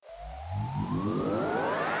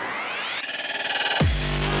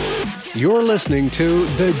You're listening to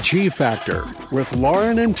The G Factor with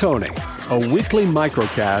Lauren and Tony, a weekly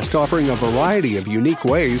microcast offering a variety of unique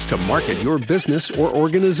ways to market your business or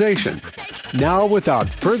organization. Now, without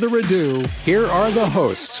further ado, here are the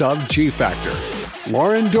hosts of G Factor,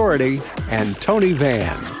 Lauren Doherty and Tony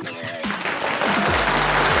Van.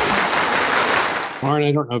 Lauren,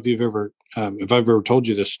 I don't know if I've ever told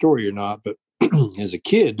you this story or not, but as a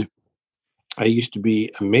kid, I used to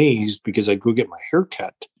be amazed because I'd go get my hair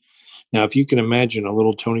cut. Now, if you can imagine a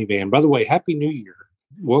little Tony Van, by the way, Happy New Year.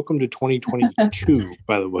 Welcome to 2022,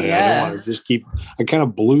 by the way. Yes. I don't want to just I kind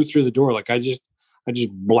of blew through the door. Like I just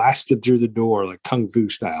blasted through the door like Kung Fu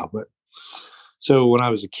style. But so when I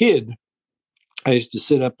was a kid, I used to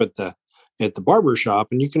sit up at the barber shop,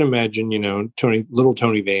 and you can imagine, little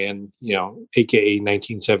Tony Van, AKA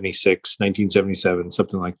 1976, 1977,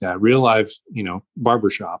 something like that. Real life, barber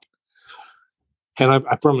shop. And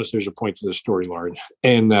I promise there's a point to this story, Lauren.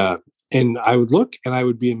 And I would look and I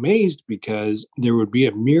would be amazed because there would be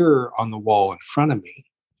a mirror on the wall in front of me.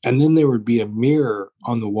 And then there would be a mirror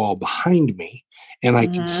on the wall behind me. And I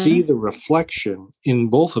could see the reflection in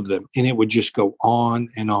both of them. And it would just go on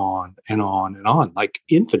and on and on and on, like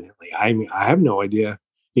infinitely. I mean, I have no idea,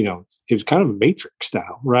 it was kind of a Matrix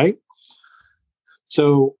style, right?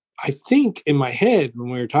 So I think in my head,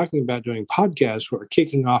 when we were talking about doing podcasts, we're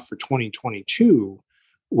kicking off for 2022.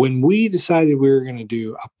 When we decided we were going to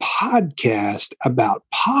do a podcast about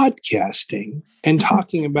podcasting and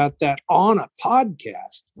talking about that on a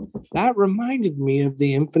podcast, that reminded me of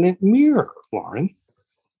the infinite mirror, Lauren.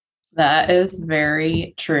 That is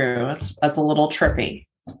very true. That's a little trippy.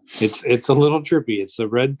 It's a little trippy. It's the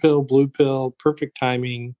red pill, blue pill, perfect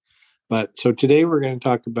timing. But so today we're going to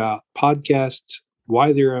talk about podcasts,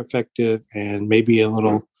 why they're effective, and maybe a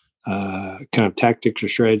little kind of tactics or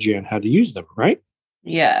strategy on how to use them, right?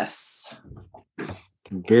 Yes.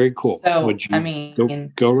 Very cool. So,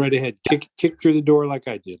 go right ahead. Kick through the door like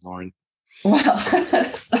I did, Lauren. Well,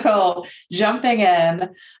 so jumping in.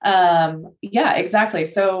 Yeah, exactly.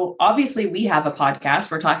 So obviously we have a podcast.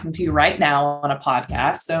 We're talking to you right now on a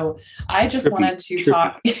podcast. So I just wanted to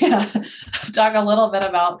talk a little bit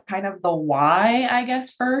about kind of the why, I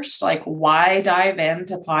guess, first, like why dive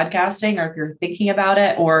into podcasting, or if you're thinking about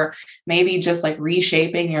it, or maybe just like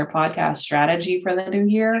reshaping your podcast strategy for the new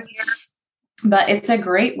year. But it's a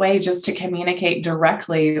great way just to communicate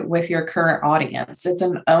directly with your current audience. It's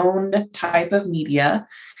an owned type of media.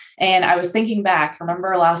 And I was thinking back,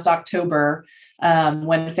 remember last October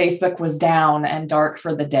when Facebook was down and dark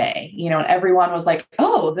for the day, and everyone was like,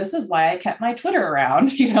 oh, this is why I kept my Twitter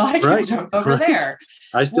around. I can jump over there.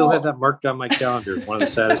 I still had that marked on my calendar. One of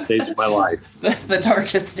the saddest days of my life. The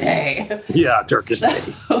darkest day. Yeah, darkest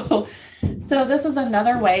day. So this is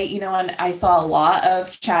another way, and I saw a lot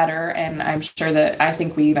of chatter, and I'm sure that I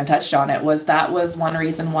think we even touched on it, that was one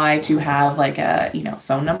reason why to have like a,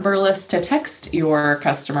 phone number list to text your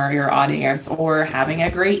customer, your audience, or having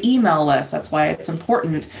a great email list. That's why it's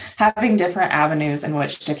important having different avenues in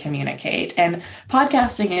which to communicate. And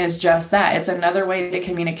podcasting is just that. It's another way to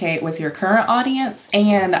communicate with your current audience.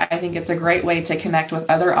 And I think it's a great way to connect with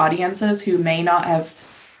other audiences who may not have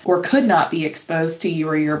or could not be exposed to you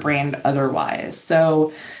or your brand otherwise.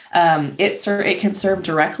 So it can serve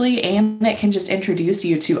directly, and it can just introduce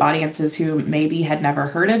you to audiences who maybe had never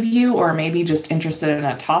heard of you or maybe just interested in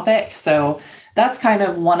a topic. So that's kind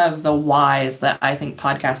of one of the whys that I think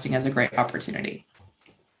podcasting is a great opportunity.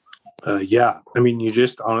 Yeah. I mean, you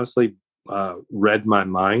just honestly read my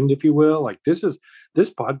mind, if you will. Like this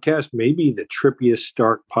podcast may be the trippiest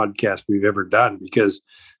start podcast we've ever done, because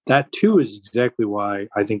that too is exactly why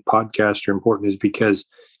I think podcasts are important, is because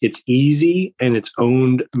it's easy and it's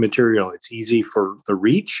owned material. It's easy for the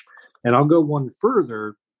reach. And I'll go one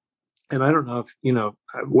further. And I don't know if,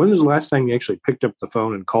 when was the last time you actually picked up the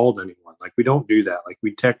phone and called anyone? Like we don't do that. Like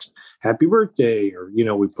we text happy birthday, or,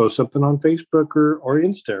 we post something on Facebook or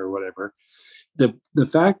Insta or whatever. The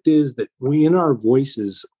fact is that in our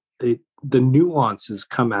voices, the nuances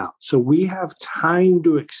come out. So we have time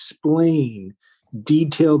to explain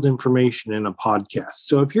detailed information in a podcast.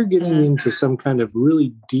 So if you're getting into some kind of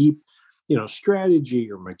really deep,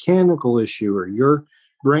 strategy or mechanical issue, or your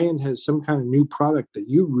brand has some kind of new product that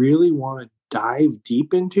you really want to dive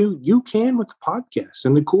deep into, you can with the podcast.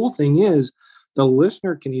 And the cool thing is the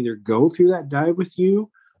listener can either go through that dive with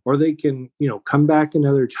you, or they can, come back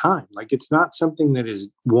another time. Like it's not something that is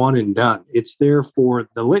one and done. It's there for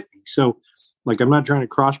the litany. So like, I'm not trying to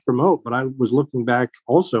cross promote, but I was looking back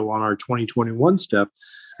also on our 2021 stuff.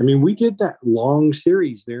 I mean, we did that long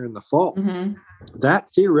series there in the fall. Mm-hmm.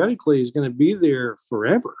 That theoretically is going to be there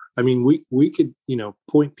forever. I mean, we could,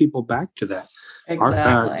 point people back to that.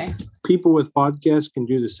 Exactly. People with podcasts can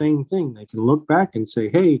do the same thing. They can look back and say,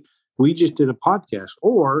 hey, we just did a podcast.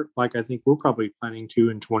 Or like I think we're probably planning to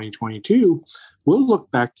in 2022, we'll look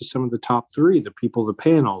back to some of the top 3, the people, the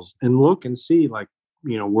panels, and look and see like,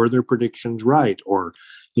 were their predictions right? Or,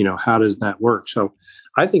 how does that work? So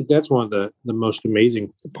I think that's one of the most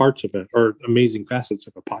amazing parts of it, or amazing facets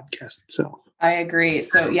of a podcast itself. I agree.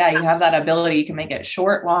 So yeah, you have that ability. You can make it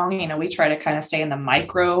short, long. We try to kind of stay in the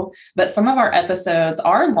micro, but some of our episodes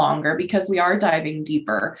are longer because we are diving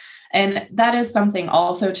deeper. And that is something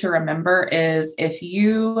also to remember is if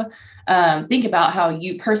you think about how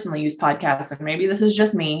you personally use podcasts, and maybe this is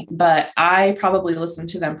just me, but I probably listen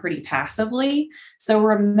to them pretty passively. So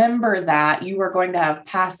remember that you are going to have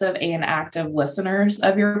passive and active listeners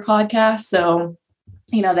of your podcast. So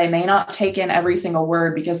they may not take in every single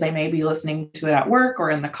word because they may be listening to it at work or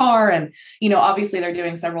in the car. And, obviously they're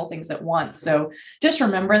doing several things at once. So just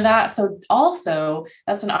remember that. So also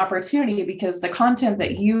that's an opportunity because the content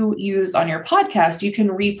that you use on your podcast, you can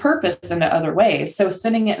repurpose into other ways. So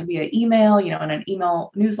sending it via email, in an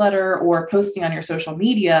email newsletter or posting on your social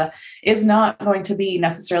media is not going to be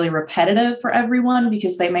necessarily repetitive for everyone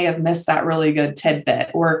because they may have missed that really good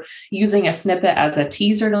tidbit, or using a snippet as a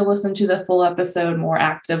teaser to listen to the full episode more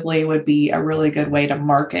actively would be a really good way to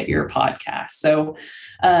market your podcast. So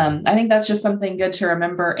I think that's just something good to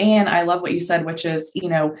remember. And I love what you said, which is,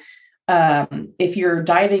 if you're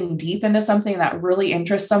diving deep into something that really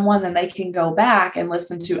interests someone, then they can go back and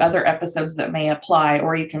listen to other episodes that may apply,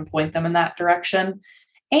 or you can point them in that direction.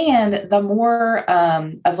 And the more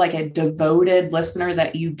of like a devoted listener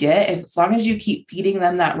that you get, as long as you keep feeding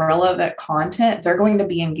them that relevant content, they're going to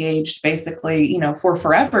be engaged basically, for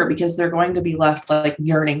forever, because they're going to be left like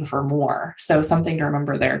yearning for more. So something to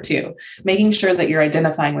remember there too. Making sure that you're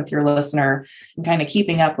identifying with your listener and kind of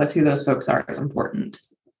keeping up with who those folks are is important.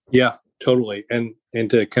 Yeah, totally. And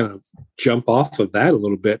to kind of jump off of that a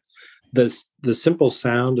little bit, the simple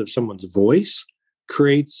sound of someone's voice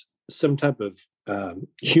creates some type of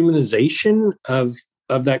humanization of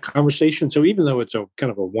that conversation. So even though it's a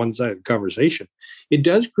kind of a one-sided conversation, it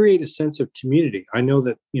does create a sense of community. I know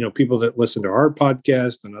that, people that listen to our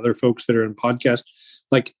podcast and other folks that are in podcasts,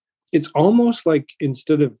 like it's almost like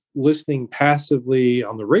instead of listening passively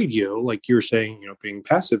on the radio, like you're saying, being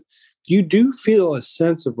passive, you do feel a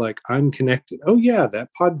sense of like, I'm connected. Oh yeah, that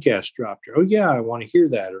podcast dropped. Or, oh yeah, I want to hear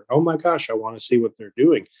that. Or, oh my gosh, I want to see what they're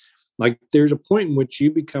doing. Like there's a point in which you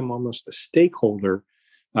become almost a stakeholder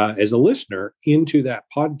as a listener into that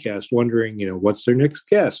podcast, wondering, what's their next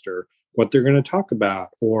guest or what they're going to talk about,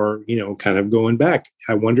 or, kind of going back.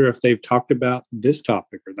 I wonder if they've talked about this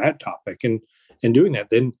topic or that topic, and doing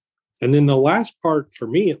that. And then the last part for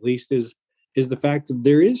me, at least, is the fact that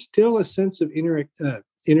there is still a sense of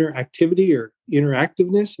interactivity or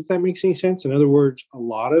interactiveness, if that makes any sense. In other words, a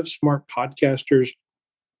lot of smart podcasters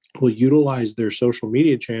will utilize their social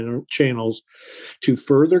media channels to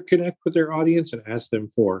further connect with their audience and ask them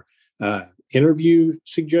for interview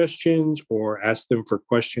suggestions, or ask them for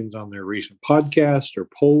questions on their recent podcast or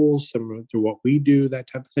polls, similar to what we do, that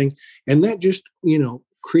type of thing. And that just,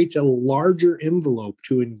 creates a larger envelope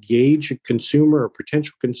to engage a consumer or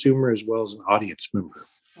potential consumer as well as an audience member.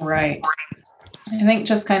 Right. I think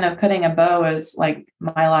just kind of putting a bow is like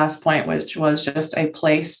my last point, which was just a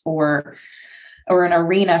place for, or an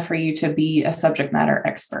arena for you to be a subject matter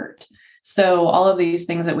expert. So all of these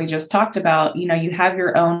things that we just talked about, you have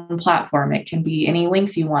your own platform. It can be any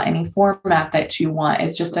length you want, any format that you want.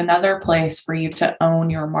 It's just another place for you to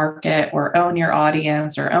own your market, or own your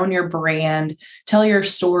audience, or own your brand, tell your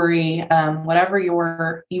story, whatever you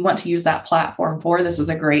want to use that platform for. This is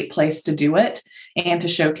a great place to do it, and to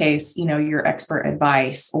showcase, your expert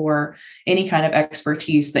advice or any kind of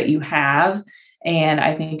expertise that you have. And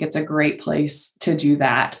I think it's a great place to do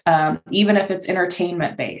that. Even if it's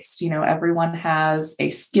entertainment based, everyone has a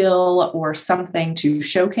skill or something to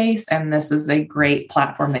showcase, and this is a great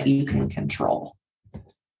platform that you can control.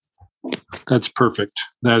 That's perfect.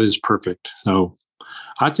 That is perfect. So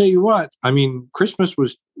I'll tell you what, Christmas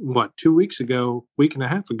was 2 weeks ago, week and a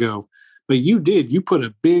half ago, but you put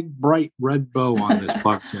a big, bright red bow on this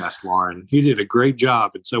podcast, Lauren. You did a great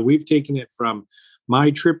job. And so we've taken it from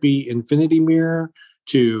my trippy infinity mirror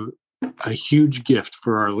to a huge gift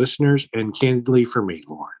for our listeners, and candidly for me,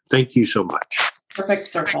 Lauren. Thank you so much. Perfect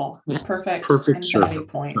circle. Perfect circle.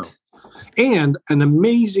 Point. And an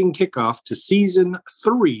amazing kickoff to season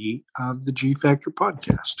 3 of the G Factor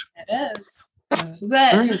podcast. It is. This is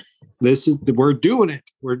it. we're doing it.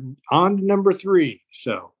 We're on to number 3.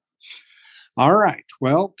 So, all right.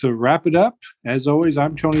 Well, to wrap it up, as always,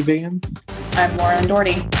 I'm Tony Van. I'm Lauren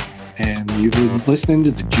Doherty. And you've been listening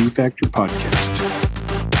to the G Factor Podcast.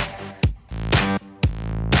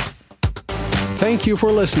 Thank you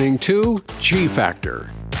for listening to G Factor.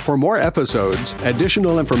 For more episodes,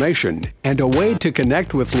 additional information, and a way to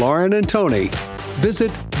connect with Lauren and Tony, visit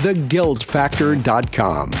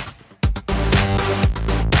theguildfactor.com.